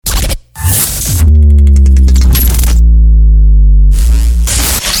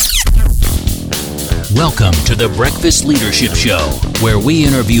Welcome to the Breakfast Leadership Show, where we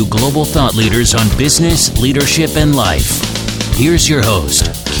interview global thought leaders on business, leadership, and life. Here's your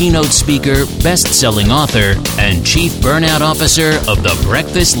host, keynote speaker, best-selling author, and chief burnout officer of the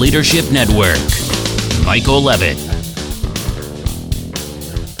Breakfast Leadership Network, Michael Levitt.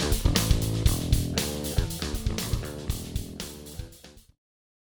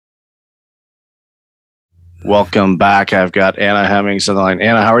 Welcome back. I've got Anna Hemmings on the line.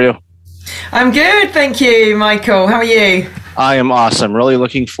 Anna, how are you? I'm good, thank you, Michael. How are you? I am awesome. Really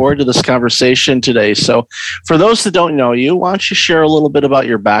looking forward to this conversation today. So for those that don't know you, why don't you share a little bit about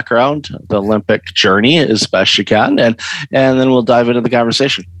your background, the Olympic journey as best you can, and then we'll dive into the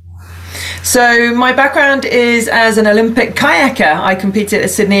conversation. So my background is as an Olympic kayaker. I competed at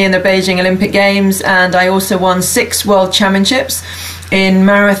Sydney in the Beijing Olympic Games, and I also won 6 world championships in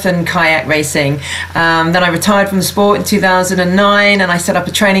marathon kayak racing. Then I retired from the sport in 2009, and I set up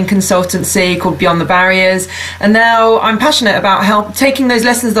a training consultancy called Beyond the Barriers. And now I'm passionate about taking those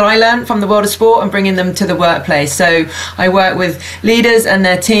lessons that I learned from the world of sport and bringing them to the workplace. So I work with leaders and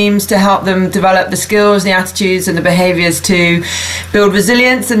their teams to help them develop the skills, the attitudes, and the behaviors to build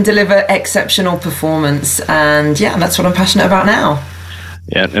resilience and deliver exceptional performance. And yeah, that's what I'm passionate about now.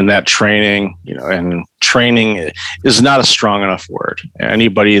 Yeah, and that training, and training is not a strong enough word.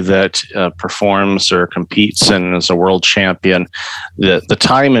 Anybody that performs or competes and is a world champion, the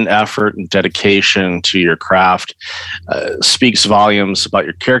time and effort and dedication to your craft speaks volumes about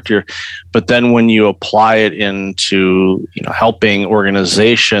your character. But then when you apply it into, helping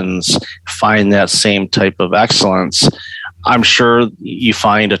organizations find that same type of excellence, I'm sure you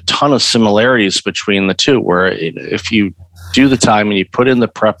find a ton of similarities between the two, where if you do the time and you put in the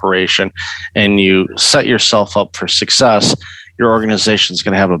preparation and you set yourself up for success, your organization is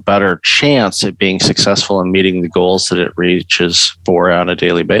going to have a better chance at being successful and meeting the goals that it reaches for on a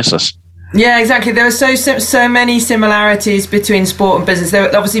daily basis. Yeah, exactly. There are so many similarities between sport and business. There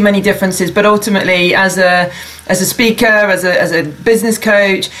are obviously many differences, but ultimately, as a speaker, as a business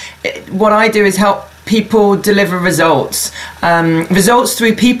coach, what I do is help people deliver results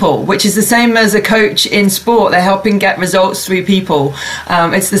through people, which is the same as a coach in sport. They're helping get results through people.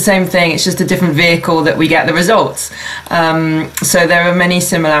 It's the same thing. It's just a different vehicle that we get the results. So there are many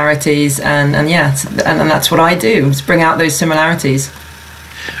similarities, and that's what I do, is bring out those similarities.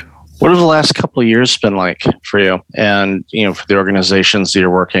 What have the last couple of years been like for you and, for the organizations that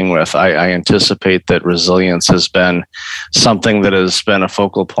you're working with? I anticipate that resilience has been something that has been a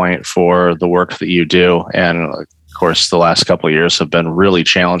focal point for the work that you do. And of course, the last couple of years have been really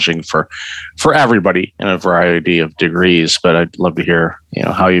challenging for everybody in a variety of degrees. But I'd love to hear,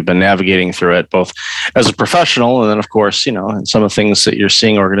 how you've been navigating through it, both as a professional and then, of course, and some of the things that you're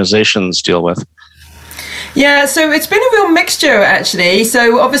seeing organizations deal with. Yeah, so it's been a real mixture, actually.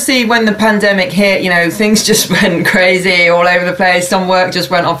 So obviously when the pandemic hit, things just went crazy all over the place. Some work just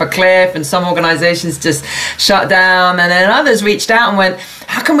went off a cliff and some organizations just shut down. And then others reached out and went,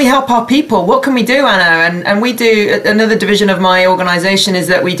 how can we help our people? What can we do, Anna? And we do, another division of my organization is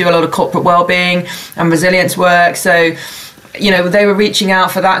that we do a lot of corporate well-being and resilience work. So, they were reaching out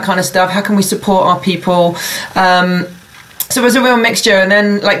for that kind of stuff. How can we support our people? So it was a real mixture, and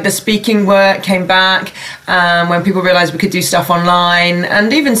then the speaking work came back when people realised we could do stuff online,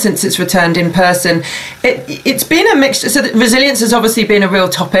 and even since it's returned in person, it's been a mixture. So resilience has obviously been a real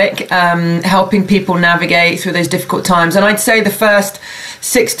topic, helping people navigate through those difficult times. And I'd say the first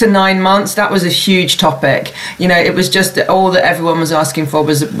 6 to 9 months, that was a huge topic. It was just all that everyone was asking for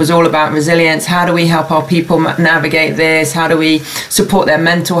was all about resilience. How do we help our people navigate this? How do we support their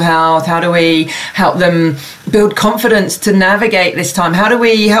mental health? How do we help them build confidence to navigate this time? How do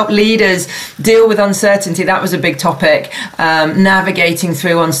we help leaders deal with uncertainty? That was a big topic. Navigating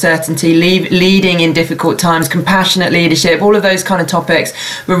through uncertainty, leading in difficult times, compassionate leadership, all of those kind of topics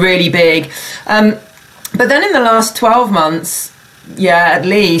were really big. But then in the last 12 months, at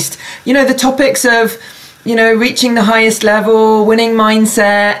least, the topics of reaching the highest level, winning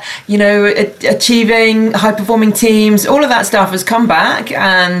mindset, achieving high-performing teams, all of that stuff has come back.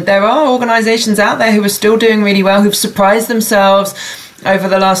 And there are organizations out there who are still doing really well, who've surprised themselves over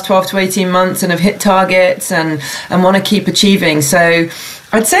the last 12 to 18 months and have hit targets and want to keep achieving. So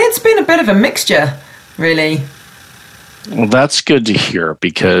I'd say it's been a bit of a mixture, really. Well, that's good to hear,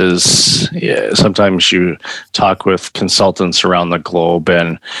 because sometimes you talk with consultants around the globe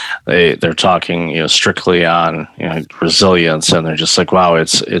and they're talking strictly on resilience, and they're just like, wow,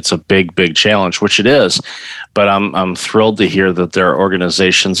 it's a big challenge, which it is. But I'm thrilled to hear that there are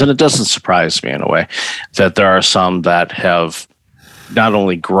organizations, and it doesn't surprise me in a way, that there are some that have not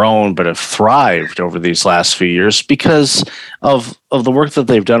only grown but have thrived over these last few years because of the work that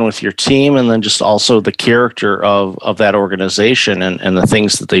they've done with your team, and then just also the character of that organization and the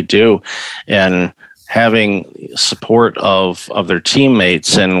things that they do, and having support of their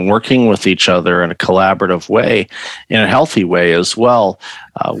teammates and working with each other in a collaborative way, in a healthy way as well,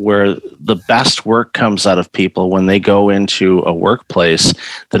 where the best work comes out of people when they go into a workplace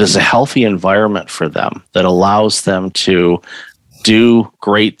that is a healthy environment for them, that allows them to do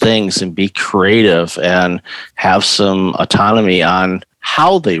great things and be creative and have some autonomy on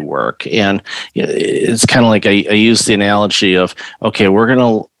how they work. And it's kind of like I use the analogy of, okay, we're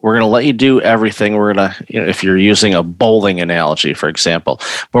gonna let you do everything. We're gonna, if you're using a bowling analogy, for example,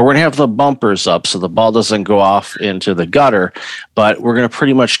 but we're gonna have the bumpers up so the ball doesn't go off into the gutter, but we're gonna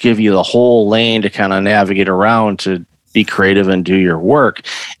pretty much give you the whole lane to kind of navigate around to be creative and do your work.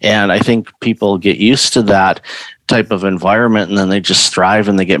 And I think people get used to that type of environment, and then they just thrive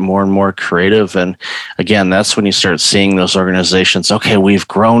and they get more and more creative. And again, that's when you start seeing those organizations, okay, we've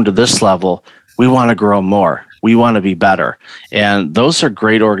grown to this level, we want to grow more, we want to be better. And those are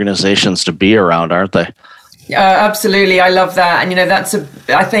great organizations to be around, aren't they? Absolutely. I love that. And, that's,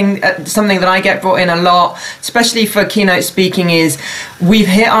 I think, something that I get brought in a lot, especially for keynote speaking, is we've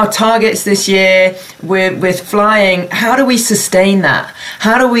hit our targets this year with flying. How do we sustain that?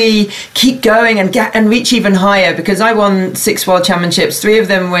 How do we keep going and reach even higher? Because I won 6 world championships, 3 of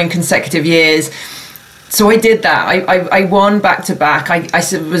them were in consecutive years. So I did that. I won back to back. I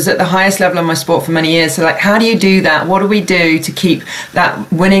was at the highest level of my sport for many years. So how do you do that? What do we do to keep that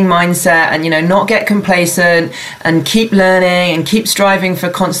winning mindset and, not get complacent and keep learning and keep striving for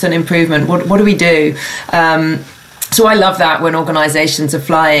constant improvement? What do we do? So I love that when organizations are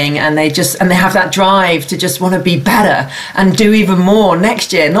flying and they have that drive to just want to be better and do even more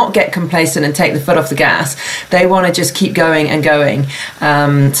next year, not get complacent and take the foot off the gas. They want to just keep going and going.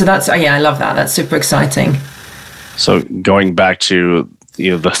 So that's, I love that. That's super exciting. So going back to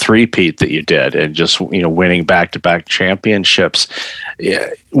the three-peat that you did and just winning back-to-back championships,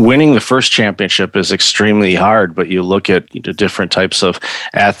 winning the first championship is extremely hard, but you look at different types of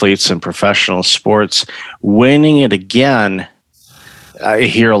athletes and professional sports, winning it again, I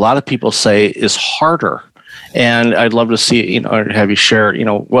hear a lot of people say, is harder. And I'd love to see, have you share,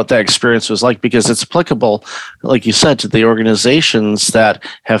 what that experience was like, because it's applicable, like you said, to the organizations that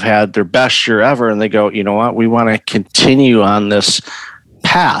have had their best year ever. And they go, you know what, we want to continue on this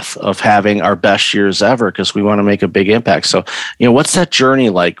path of having our best years ever because we want to make a big impact. So, what's that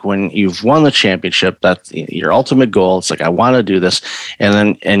journey like when you've won the championship? That's your ultimate goal. It's like, I want to do this,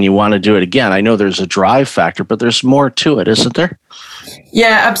 and you want to do it again. I know there's a drive factor, but there's more to it, isn't there?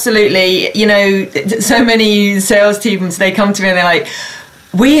 Yeah, absolutely. So many sales teams, they come to me and they're like,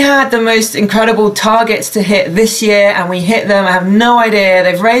 we had the most incredible targets to hit this year and we hit them. I have no idea.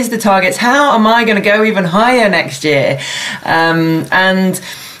 They've raised the targets. How am I going to go even higher next year? And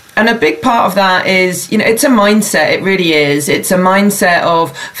a big part of that is, it's a mindset. It really is. It's a mindset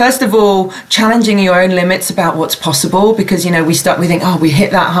of, first of all, challenging your own limits about what's possible, because, we think, oh, we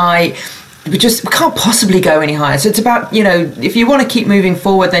hit that height. We can't possibly go any higher. So it's about, if you want to keep moving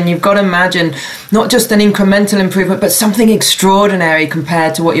forward, then you've got to imagine not just an incremental improvement, but something extraordinary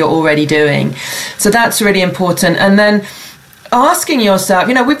compared to what you're already doing. So that's really important. And then asking yourself,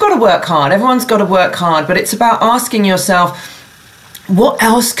 we've got to work hard. Everyone's got to work hard, but it's about asking yourself, what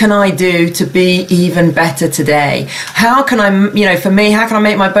else can I do to be even better today? How can I, for me, how can I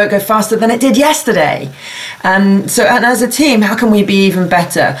make my boat go faster than it did yesterday? And as a team, how can we be even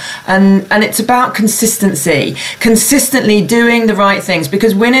better? And it's about consistency, consistently doing the right things,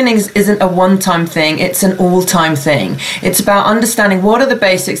 because winning isn't a one-time thing. It's an all-time thing. It's about understanding what are the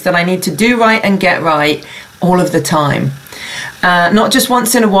basics that I need to do right and get right all of the time. Not just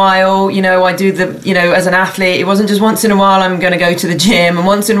once in a while, I do as an athlete, it wasn't just once in a while I'm going to go to the gym, and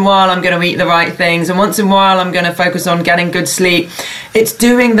once in a while I'm going to eat the right things, and once in a while I'm going to focus on getting good sleep. It's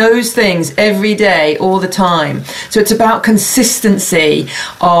doing those things every day, all the time. So it's about consistency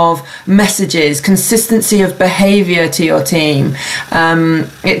of messages, consistency of behavior to your team.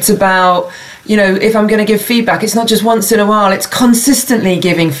 It's about, if I'm going to give feedback, it's not just once in a while, it's consistently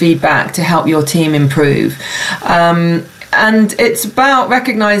giving feedback to help your team improve. And it's about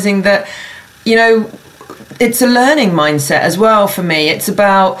recognizing that, it's a learning mindset as well for me. It's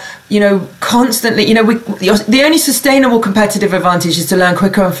about, constantly, the only sustainable competitive advantage is to learn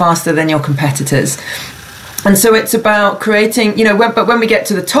quicker and faster than your competitors. And so it's about creating, but when we get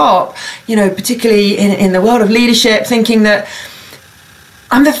to the top, particularly in the world of leadership, thinking that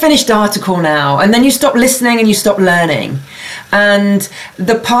I'm the finished article now. And then you stop listening and you stop learning. And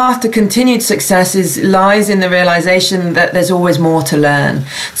the path to continued success lies in the realization that there's always more to learn.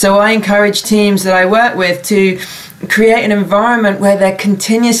 So I encourage teams that I work with to create an environment where they're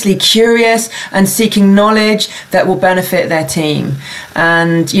continuously curious and seeking knowledge that will benefit their team.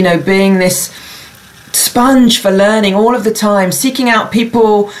 And, you know, being this sponge for learning all of the time, seeking out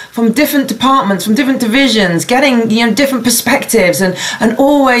people from different departments, from different divisions, getting, you know, different perspectives, and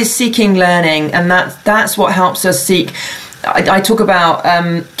always seeking learning. And that's what helps us seek. I talk about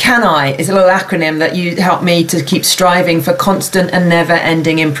CANI is a little acronym that you help me to keep striving for constant and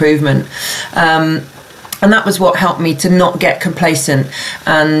never-ending improvement. And that was what helped me to not get complacent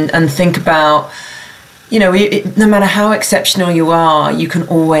and think about, you know, no matter how exceptional you are, you can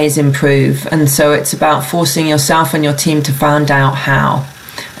always improve. And so it's about forcing yourself and your team to find out how,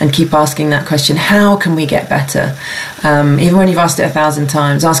 and keep asking that question: how can we get better? Even when you've asked it 1,000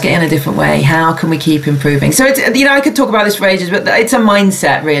 times, ask it in a different way. How can we keep improving? So it's, you know, I could talk about this for ages, but it's a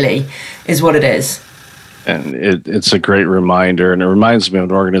mindset, really, is what it is. And it's a great reminder, and it reminds me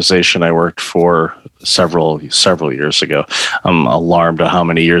of an organization I worked for several years ago. I'm alarmed at how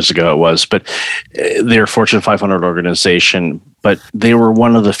many years ago it was, but they're a Fortune 500 organization, but they were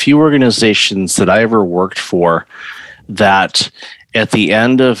one of the few organizations that I ever worked for that at the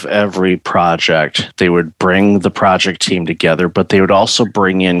end of every project, they would bring the project team together, but they would also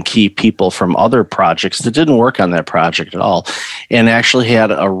bring in key people from other projects that didn't work on that project at all, and actually had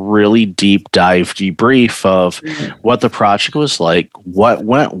a really deep dive debrief of what the project was like, what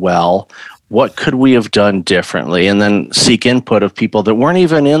went well, what could we have done differently, and then seek input of people that weren't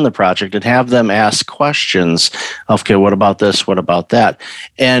even in the project and have them ask questions of, okay, what about this? What about that?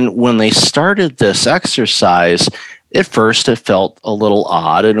 And when they started this exercise, at first, it felt a little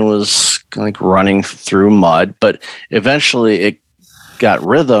odd and it was like running through mud, but eventually it got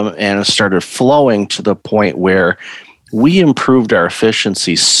rhythm and it started flowing to the point where we improved our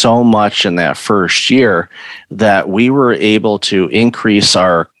efficiency so much in that first year that we were able to increase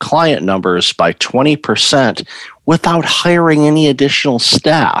our client numbers by 20% without hiring any additional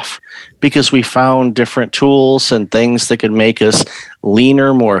staff, because we found different tools and things that could make us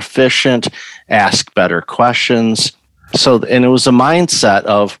leaner, more efficient, ask better questions. So, and it was a mindset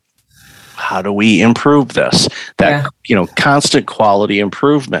of, how do we improve this? That, you know, constant quality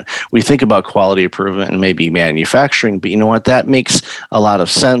improvement. We think about quality improvement and maybe manufacturing, but you know what? That makes a lot of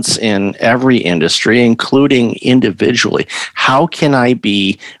sense in every industry, including individually. How can I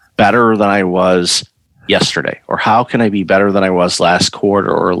be better than I was yesterday? Or how can I be better than I was last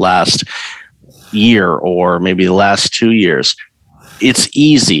quarter or last year or maybe the last 2 years? It's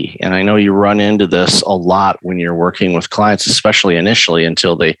easy, and I know you run into this a lot when you're working with clients, especially initially,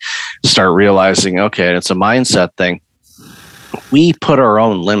 until they start realizing, okay, it's a mindset thing. We put our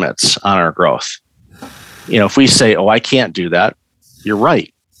own limits on our growth. You know, if we say, oh, I can't do that, you're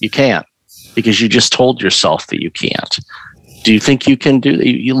right, you can't, because you just told yourself that you can't. Do you think you can do that?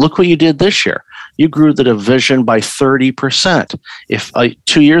 You look what you did this year. You grew the division by 30%. If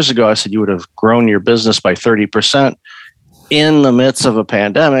 2 years ago I said you would have grown your business by 30%, in the midst of a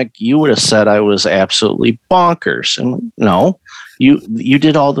pandemic, you would have said I was absolutely bonkers. And no, you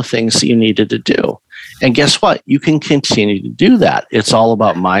did all the things that you needed to do. And guess what? You can continue to do that. It's all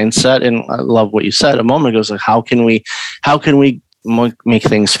about mindset. And I love what you said a moment ago. It's like, how can we make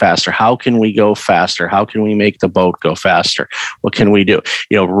things faster? How can we go faster? How can we make the boat go faster? What can we do?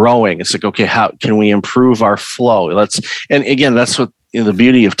 You know, rowing. It's like, okay, how can we improve our flow? And again, that's what, you know, the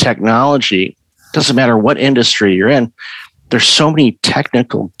beauty of technology. Doesn't matter what industry you're in. There's so many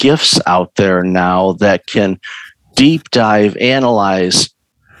technical gifts out there now that can deep dive, analyze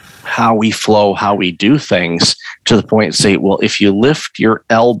how we flow, how we do things, to the point, say, well, if you lift your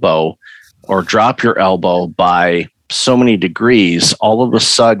elbow or drop your elbow by so many degrees, all of a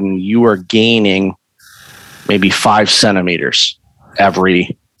sudden you are gaining maybe 5 centimeters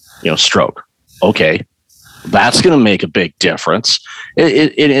every, you know, stroke. Okay, that's going to make a big difference.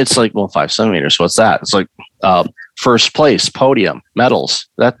 It's like, well, 5 centimeters, what's that? It's like first place, podium, medals.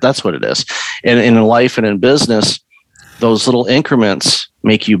 That's what it is. And in life and in business, those little increments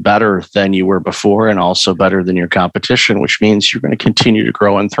make you better than you were before, and also better than your competition, which means you're going to continue to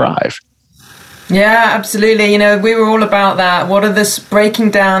grow and thrive. Yeah, absolutely. You know, we were all about that. What are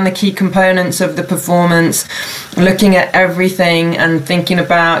breaking down the key components of the performance, looking at everything and thinking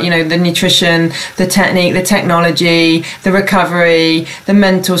about, you know, the nutrition, the technique, the technology, the recovery, the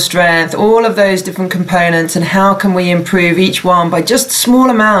mental strength, all of those different components, and how can we improve each one by just small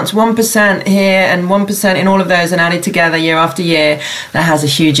amounts, 1% here and 1% in all of those, and added together year after year. That has a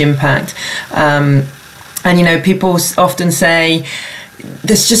huge impact. And, you know, people often say,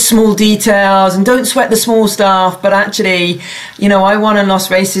 there's just small details, and don't sweat the small stuff, but actually, I won and lost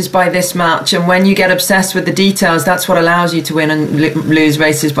races by this much. And when you get obsessed with the details, that's what allows you to win and lose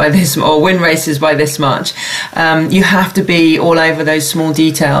races by this, or win races by this much. You have to be all over those small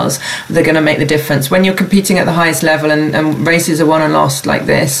details that are going to make the difference. When you're competing at the highest level and races are won and lost like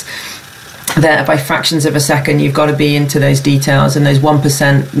this, there by fractions of a second, you've got to be into those details and those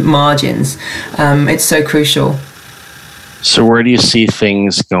 1% margins. It's so crucial. So where do you see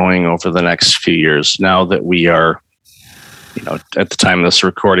things going over the next few years now that we are, at the time of this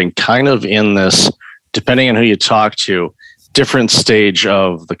recording, kind of in this, depending on who you talk to, different stage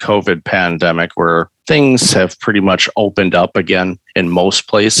of the COVID pandemic where things have pretty much opened up again in most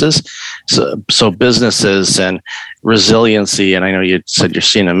places. So businesses and resiliency, and I know you said you're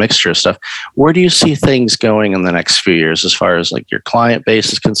seeing a mixture of stuff. Where do you see things going in the next few years as far as like your client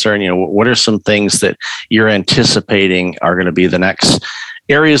base is concerned? What are some things that you're anticipating are going to be the next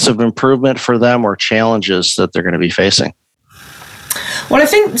areas of improvement for them or challenges that they're going to be facing? Well, I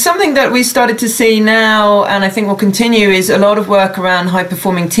think something that we started to see now, and I think will continue, is a lot of work around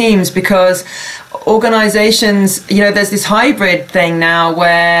high-performing teams, because organizations, there's this hybrid thing now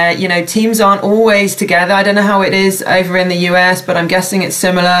where, teams aren't always together. I don't know how it is over in the US, but I'm guessing it's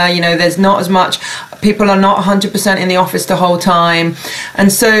similar. There's not as much, people are not 100% in the office the whole time.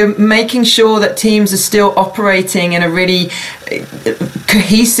 And so making sure that teams are still operating in a really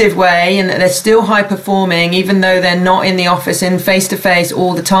cohesive way and that they're still high performing, even though they're not in the office in face-to-face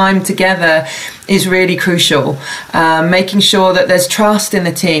all the time together, is really crucial. Making sure that there's trust in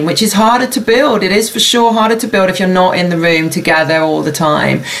the team, which is harder to build. It is for sure harder to build if you're not in the room together all the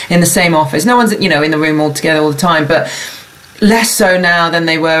time in the same office. No one's, in the room all together all the time, but less so now than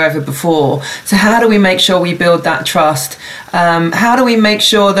they were ever before. So how do we make sure we build that trust? How do we make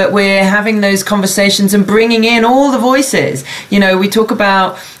sure that we're having those conversations and bringing in all the voices? We talk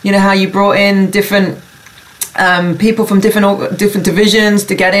about, how you brought in different people from different divisions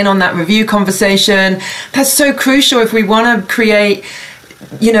to get in on that review conversation. That's so crucial if we want to create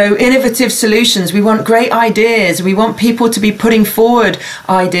innovative solutions. We want great ideas. We want people to be putting forward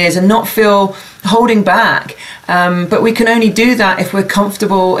ideas and not feel holding back. But we can only do that if we're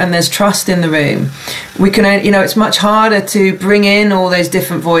comfortable and there's trust in the room. We can, it's much harder to bring in all those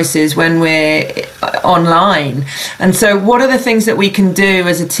different voices when we're online. And so what are the things that we can do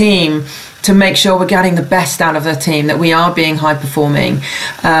as a team to make sure we're getting the best out of the team, that we are being high performing?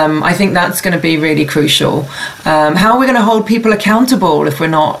 I think that's going to be really crucial. How are we going to hold people accountable if we're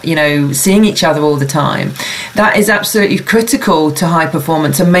not, seeing each other all the time? That is absolutely critical to high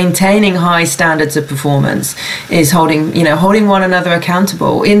performance, and maintaining high standards of performance is holding one another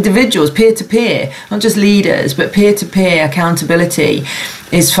accountable. Individuals, peer to peer, not just leaders, but peer to peer accountability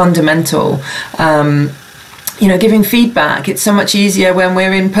is fundamental. Giving feedback, it's so much easier when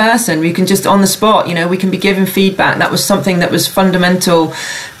we're in person. We can just on the spot, we can be given feedback. That was something that was fundamental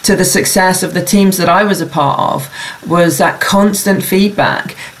to the success of the teams that I was a part of, was that constant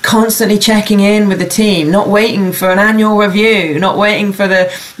feedback, constantly checking in with the team, not waiting for an annual review, not waiting for the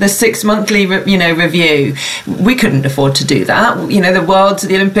 6 monthly, review. We couldn't afford to do that. The Worlds,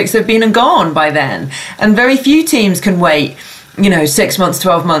 the Olympics have been and gone by then. And very few teams can wait 6 months,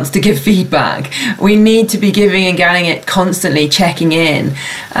 12 months to give feedback. We need to be giving and getting it constantly, checking in.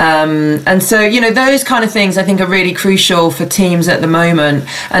 And so, those kind of things I think are really crucial for teams at the moment,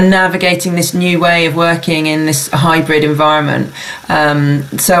 and navigating this new way of working in this hybrid environment.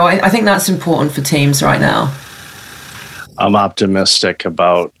 So I think that's important for teams right now. I'm optimistic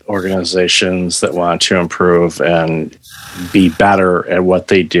about organizations that want to improve and be better at what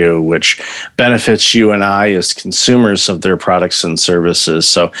they do, which benefits you and I as consumers of their products and services.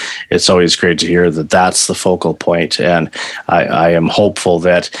 So it's always great to hear that that's the focal point. And I am hopeful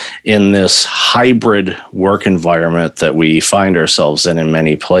that in this hybrid work environment that we find ourselves in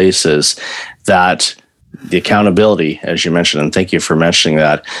many places, that the accountability, as you mentioned, and thank you for mentioning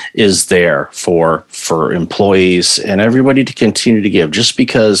that, is there for employees and everybody to continue to give. Just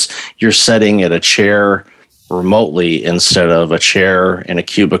because you're sitting at a chair remotely instead of a chair in a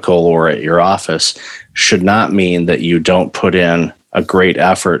cubicle or at your office should not mean that you don't put in a great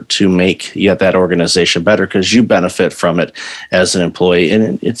effort to make yet that organization better, because you benefit from it as an employee,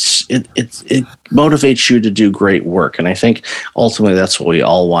 and it motivates you to do great work. And I think ultimately that's what we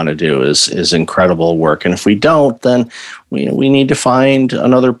all want to do is incredible work. And if we don't, then we need to find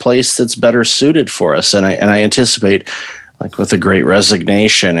another place that's better suited for us. And I anticipate, like with the Great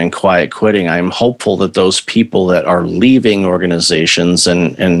Resignation and quiet quitting, I'm hopeful that those people that are leaving organizations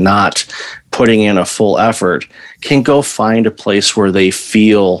and not putting in a full effort can go find a place where they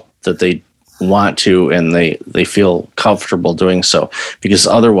feel that they want to and they feel comfortable doing so, because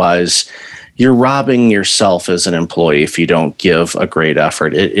otherwise you're robbing yourself as an employee if you don't give a great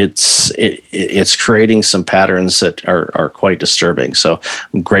effort. It's creating some patterns that are quite disturbing. So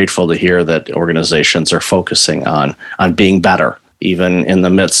I'm grateful to hear that organizations are focusing on being better, even in the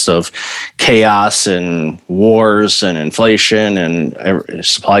midst of chaos and wars and inflation and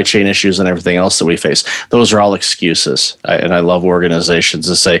supply chain issues and everything else that we face. Those are all excuses. And I love organizations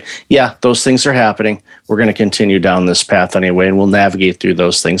to say, yeah, those things are happening. We're going to continue down this path anyway, and we'll navigate through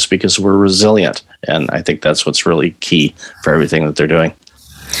those things because we're resilient. And I think that's what's really key for everything that they're doing.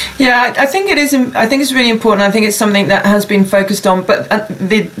 Yeah, I think it is. I think it's really important. I think it's something that has been focused on. But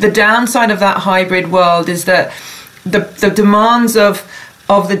the downside of that hybrid world is that the demands of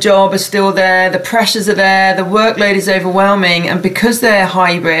the job are still there, the pressures are there, the workload is overwhelming, and because they're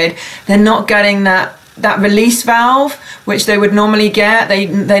hybrid, they're not getting that release valve which they would normally get. They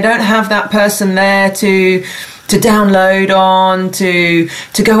don't have that person there to download on, to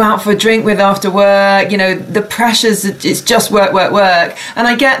go out for a drink with after work. The pressures, it's just work. And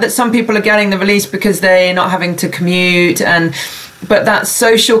I get that some people are getting the release because they're not having to commute, but that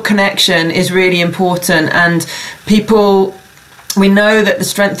social connection is really important. And we know that the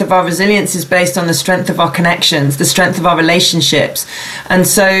strength of our resilience is based on the strength of our connections, the strength of our relationships. And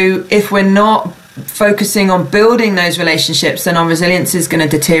so if we're not focusing on building those relationships, then our resilience is going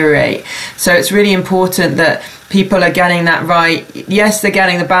to deteriorate. So it's really important that people are getting that right. Yes, they're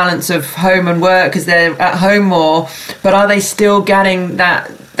getting the balance of home and work because they're at home more, but are they still getting that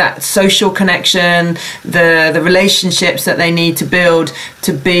social connection, the relationships that they need to build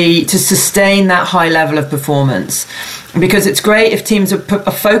to sustain that high level of performance? Because it's great if teams are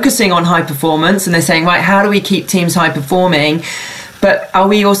focusing on high performance and they're saying, right, how do we keep teams high performing? But are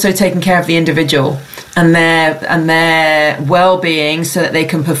we also taking care of the individual and their well-being so that they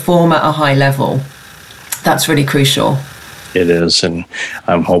can perform at a high level? That's really crucial. It is, and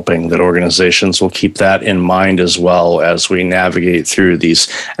I'm hoping that organizations will keep that in mind as well as we navigate through these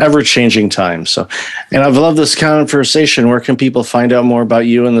ever-changing times. So, and I've loved this conversation. Where can people find out more about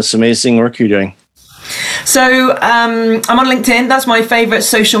you and this amazing work you're doing? So I'm on LinkedIn. That's my favorite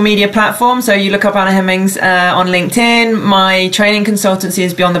social media platform. So you look up Anna Hemmings on LinkedIn. My training consultancy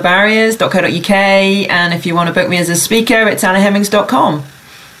is beyondthebarriers.co.uk. And if you want to book me as a speaker, it's annahemmings.com.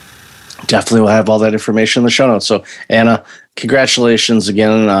 Definitely will have all that information in the show notes. So Anna, congratulations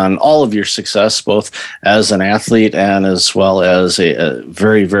again on all of your success, both as an athlete and as well as a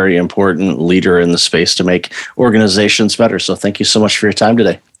very, very important leader in the space to make organizations better. So thank you so much for your time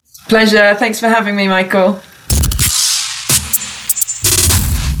today. Pleasure. Thanks for having me, Michael.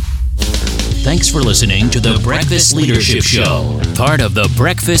 Thanks for listening to the Breakfast Leadership Show, part of the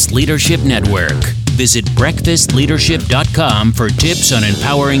Breakfast Leadership Network. Visit breakfastleadership.com for tips on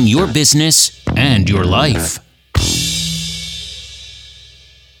empowering your business and your life.